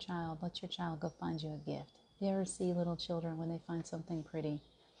 Give your child, let your child go find you a gift. Do you ever see little children when they find something pretty,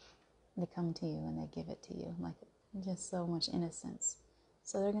 they come to you and they give it to you, like just so much innocence.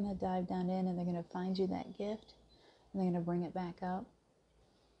 So they're going to dive down in, and they're going to find you that gift, and they're going to bring it back up,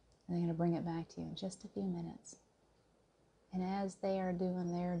 and they're going to bring it back to you in just a few minutes. And as they are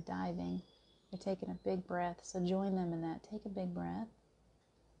doing their diving, they're taking a big breath. So join them in that. Take a big breath.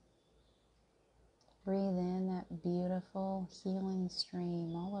 Breathe in that beautiful healing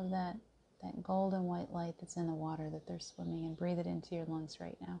stream, all of that golden white light that's in the water that they're swimming in. Breathe it into your lungs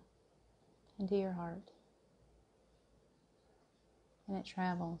right now, into your heart. And it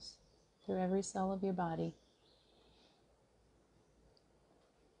travels through every cell of your body.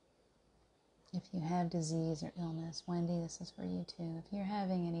 If you have disease or illness, Wendy, this is for you too. If you're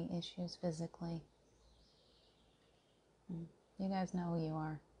having any issues physically, you guys know who you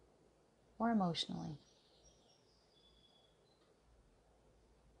are, or emotionally.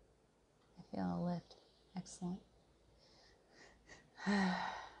 I feel a lift. Excellent.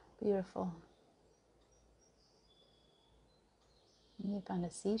 Beautiful. You found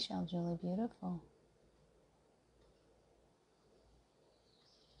a seashell, Julie. Beautiful.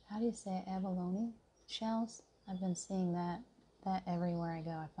 do you say it, abalone shells? I've been seeing that everywhere I go.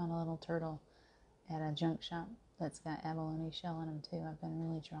 I found a little turtle at a junk shop that's got abalone shell in them too. I've been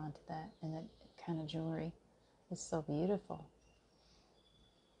really drawn to that and that kind of jewelry. It's so beautiful.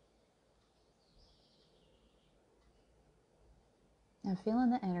 I'm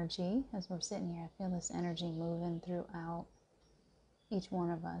feeling the energy as we're sitting here. I feel this energy moving throughout each one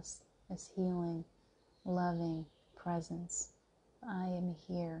of us. This healing, loving presence. I am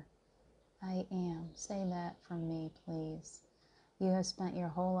here. I am. Say that from me, please. You have spent your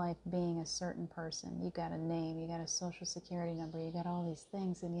whole life being a certain person. You got a name, you got a social security number, you got all these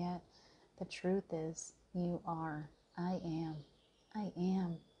things, and yet the truth is you are. I am. I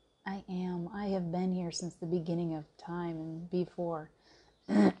am. I am. I have been here since the beginning of time and before.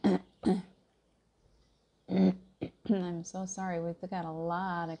 I'm so sorry. We've got a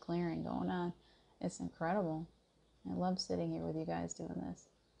lot of clearing going on. It's incredible. I love sitting here with you guys doing this.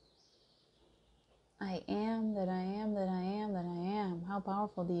 I am that I am that I am that I am. How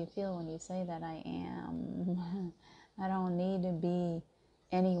powerful do you feel when you say that I am? I don't need to be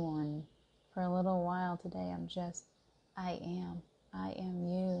anyone. For a little while today, I'm just, I am. I am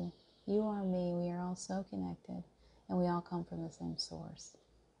you. You are me. We are all so connected. And we all come from the same source.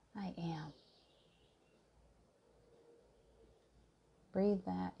 I am. Breathe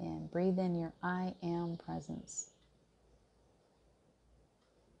that in. Breathe in your I am presence.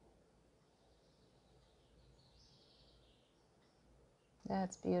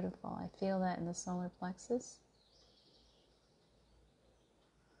 That's beautiful. I feel that in the solar plexus.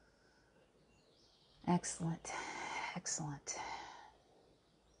 Excellent. Excellent.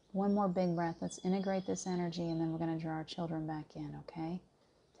 One more big breath. Let's integrate this energy and then we're going to draw our children back in, okay?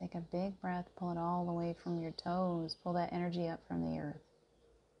 Take a big breath. Pull it all the way from your toes. Pull that energy up from the earth.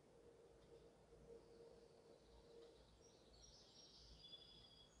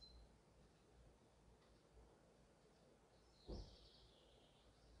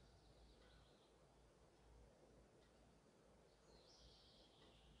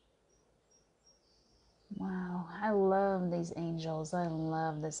 Wow, I love these angels. I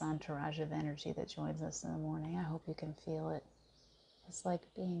love this entourage of energy that joins us in the morning. I hope you can feel it. It's like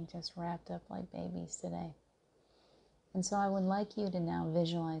being just wrapped up like babies today. And so I would like you to now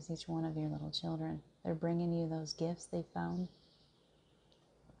visualize each one of your little children. They're bringing you those gifts they found.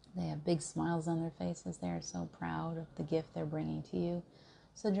 They have big smiles on their faces. They are so proud of the gift they're bringing to you.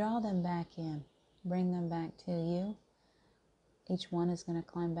 So draw them back in. Bring them back to you. Each one is going to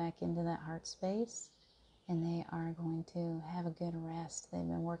climb back into that heart space. And they are going to have a good rest. They've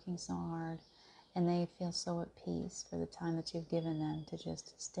been working so hard. And they feel so at peace for the time that you've given them to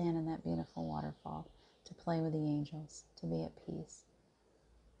just stand in that beautiful waterfall, to play with the angels, to be at peace.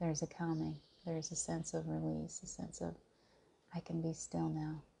 There's a calming. There's a sense of release, a sense of, I can be still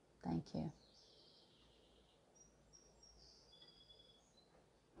now. Thank you.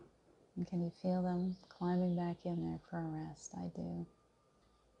 And can you feel them climbing back in there for a rest? I do.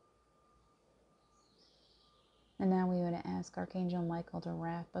 And now we would ask Archangel Michael to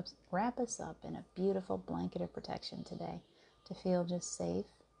wrap us up in a beautiful blanket of protection today, to feel just safe,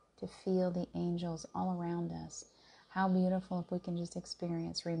 to feel the angels all around us. How beautiful if we can just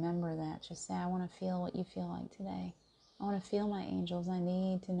experience, remember that. Just say, I want to feel what you feel like today. I want to feel my angels. I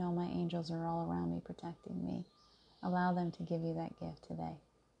need to know my angels are all around me, protecting me. Allow them to give you that gift today.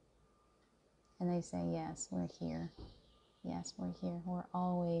 And they say, yes, we're here. Yes, we're here. We're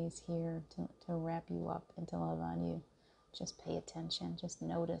always here to wrap you up and to love on you. Just pay attention. Just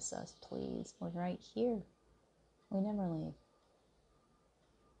notice us, please. We're right here. We never leave.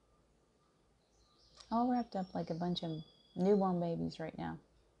 All wrapped up like a bunch of newborn babies right now.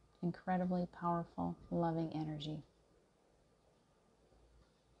 Incredibly powerful, loving energy.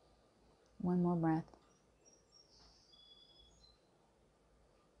 One more breath.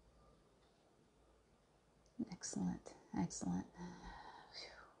 Excellent. Excellent.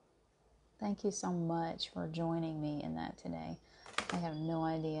 Thank you so much for joining me in that today. I have no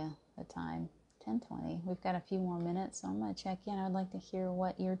idea the time. 10:20. We've got a few more minutes, so I'm going to check in. I'd like to hear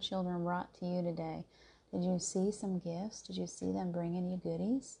what your children brought to you today. Did you see some gifts? Did you see them bringing you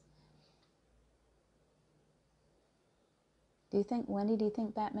goodies? Wendy, do you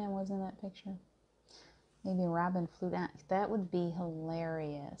think Batman was in that picture? Maybe Robin flew down. That would be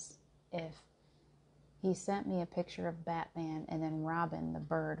hilarious if he sent me a picture of Batman and then Robin, the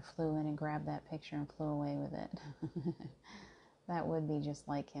bird, flew in and grabbed that picture and flew away with it. That would be just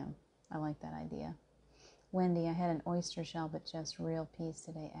like him. I like that idea. Wendy, I had an oyster shell, but just real peace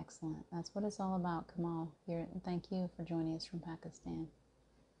today. Excellent. That's what it's all about, Kamal. Thank you for joining us from Pakistan.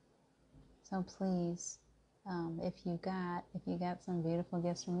 So please, If you got some beautiful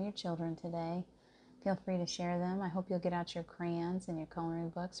gifts from your children today, feel free to share them. I hope you'll get out your crayons and your coloring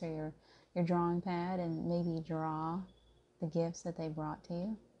books or your drawing pad and maybe draw the gifts that they brought to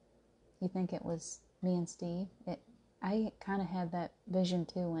you. You think it was me and Steve? I kind of had that vision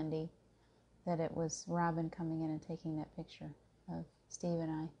too, Wendy, that it was Robin coming in and taking that picture of Steve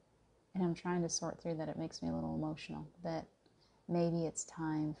and I. And I'm trying to sort through that. It makes me a little emotional, that maybe it's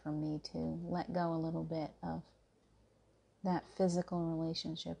time for me to let go a little bit of that physical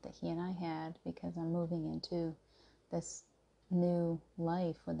relationship that he and I had, because I'm moving into this new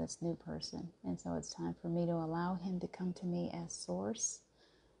life with this new person. And so it's time for me to allow him to come to me as source,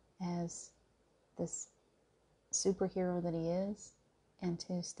 as this superhero that he is, and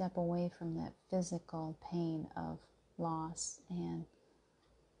to step away from that physical pain of loss and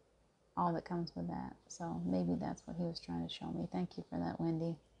all that comes with that. So maybe that's what he was trying to show me. Thank you for that,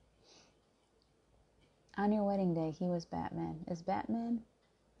 Wendy. On your wedding day, he was Batman. Is Batman?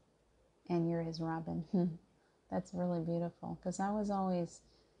 And you're his Robin. That's really beautiful. Because I was always,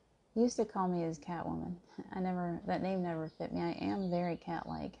 he used to call me his Catwoman. That name never fit me. I am very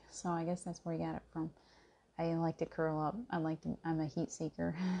cat-like. So I guess that's where he got it from. I like to curl up. I'm a heat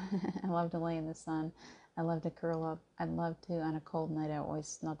seeker. I love to lay in the sun. I love to curl up. I'd love to, on a cold night, I always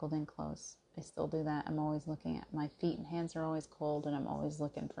snuggled in close. I still do that. I'm always looking at my feet and hands are always cold, and I'm always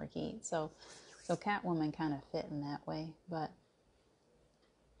looking for heat. So Catwoman kind of fit in that way. But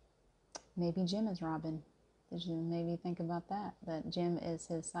maybe Jim is Robin. Did you maybe think about that? That Jim is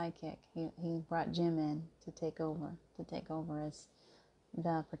his sidekick. He brought Jim in to take over as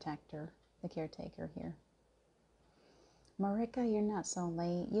the protector, the caretaker here. Marika, you're not so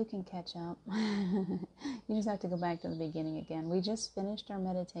late. You can catch up. You just have to go back to the beginning again. We just finished our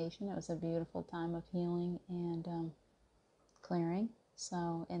meditation. It was a beautiful time of healing and clearing.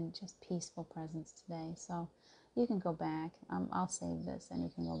 So, and just peaceful presence today. So you can go back. I'll save this and you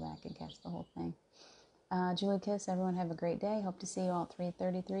can go back and catch the whole thing. Julie Kiss, everyone have a great day. Hope to see you all at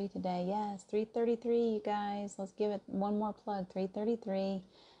 3:33 today. Yes, 3:33, you guys. Let's give it one more plug. 3:33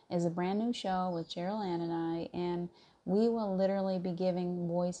 is a brand new show with Cheryl Ann and I, and we will literally be giving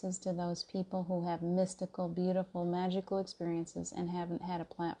voices to those people who have mystical, beautiful, magical experiences and haven't had a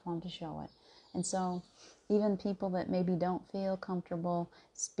platform to show it. And so even people that maybe don't feel comfortable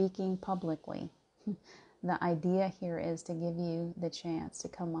speaking publicly, the idea here is to give you the chance to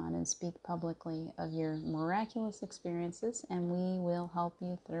come on and speak publicly of your miraculous experiences, and we will help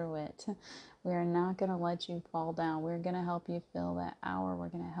you through it. We are not going to let you fall down. We're going to help you fill that hour. We're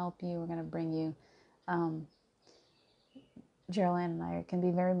going to help you. We're going to bring you. Geraldine and I can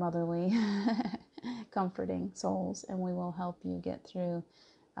be very motherly, comforting souls, and we will help you get through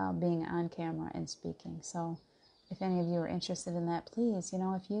being on camera and speaking. So if any of you are interested in that, please,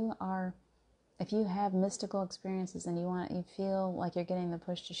 if you have mystical experiences and you feel like you're getting the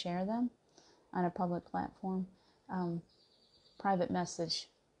push to share them on a public platform, private message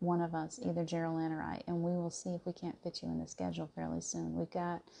one of us, either Geraldine or I, and we will see if we can't fit you in the schedule fairly soon. We've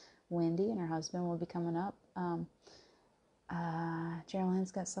got Wendy and her husband will be coming up.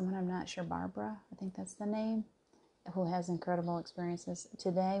 Geraldine's got someone, I'm not sure, Barbara, I think that's the name, who has incredible experiences.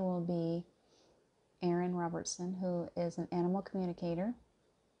 Today will be Erin Robertson, who is an animal communicator.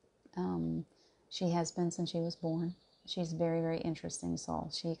 She has been since she was born. She's a very, very interesting soul.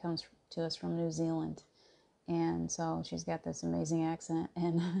 She comes to us from New Zealand, and so she's got this amazing accent,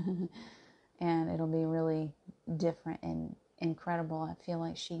 and and it'll be really different and incredible. I feel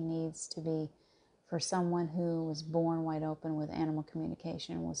like she needs to be, for someone who was born wide open with animal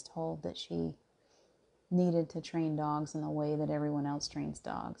communication and was told that she needed to train dogs in the way that everyone else trains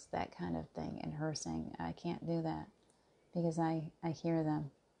dogs, that kind of thing, and her saying, I can't do that because I hear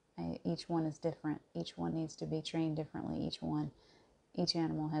them. Each one is different. Each one needs to be trained differently. Each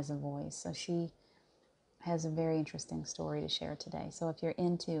animal has a voice. So she has a very interesting story to share today. So if you're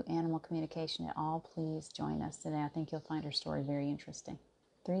into animal communication at all, please join us today. I think you'll find her story very interesting.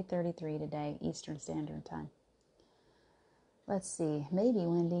 3:33 today, Eastern Standard Time. Let's see. Maybe,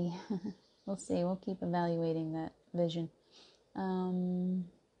 Wendy. We'll see. We'll keep evaluating that vision.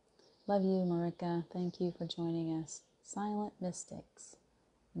 Love you, Marika. Thank you for joining us. Silent Mystics.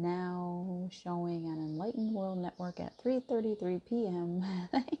 Now showing on Enlightened World Network at 3:33 p.m.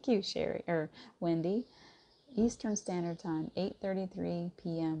 Thank you, Wendy. Eastern Standard Time, 8:33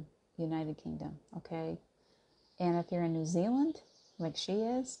 p.m. United Kingdom. Okay. And if you're in New Zealand, like she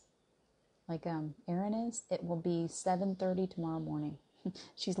is, like Erin is, it will be 7:30 tomorrow morning.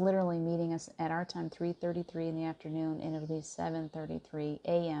 She's literally meeting us at our time, 3:33 in the afternoon, and it'll be 7:33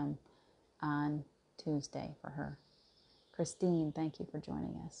 a.m. on Tuesday for her. Christine, thank you for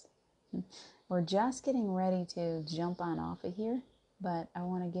joining us. We're just getting ready to jump on off of here, but I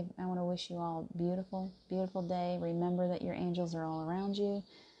want to wish you all a beautiful, beautiful day. Remember that your angels are all around you.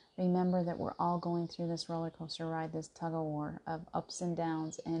 Remember that we're all going through this roller coaster ride, this tug of war of ups and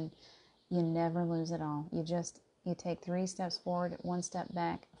downs, and you never lose it all. You take 3 steps forward, 1 step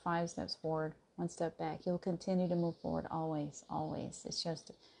back, 5 steps forward, 1 step back. You'll continue to move forward always, always. It's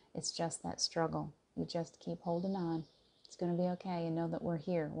just that struggle. You just keep holding on. It's going to be okay, and know that we're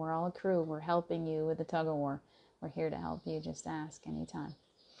here. We're all a crew. We're helping you with the tug of war. We're here to help you. Just ask anytime.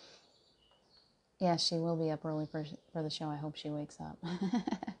 Yes, she will be up early for the show. I hope she wakes up.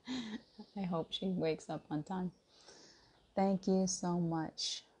 I hope she wakes up on time. Thank you so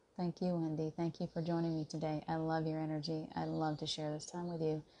much. Thank you, Wendy. Thank you for joining me today. I love your energy. I love to share this time with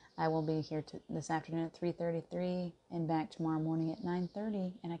you. I will be here this afternoon at 3:33 and back tomorrow morning at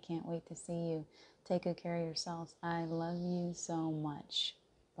 9:30, and I can't wait to see you. Take good care of yourselves. I love you so much.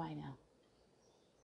 Bye now.